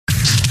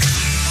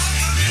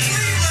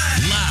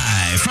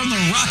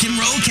rock and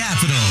roll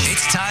capital.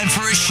 It's time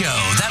for a show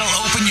that'll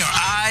open your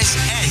eyes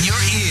and your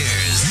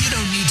ears. You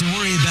don't need to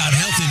worry about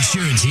health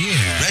insurance here.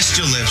 Rest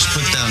your lips,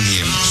 put down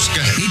the ears.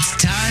 Go ahead. It's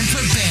time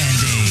for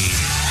Band-Aid.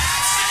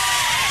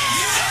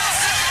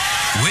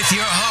 With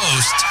your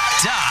host,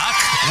 Doc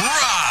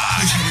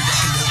Rock.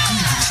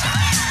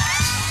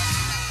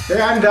 Hey,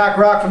 I'm Doc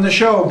Rock from the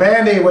show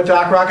Band-Aid with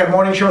Doc Rock at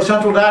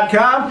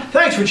MorningShowCentral.com.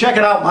 Thanks for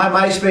checking out my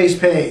MySpace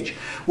page.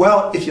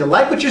 Well, if you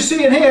like what you're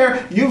seeing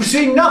here, you've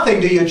seen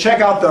nothing till you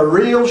check out the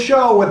real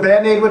show with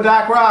Band-Aid with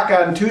Doc Rock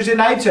on Tuesday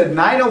nights at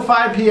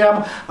 9:05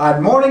 p.m.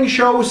 on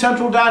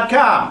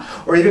MorningShowCentral.com.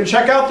 Or you can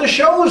check out the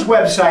show's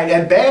website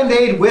at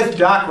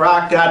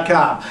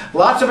BandAidWithDocRock.com.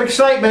 Lots of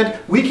excitement.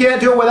 We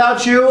can't do it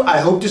without you. I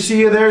hope to see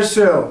you there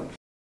soon.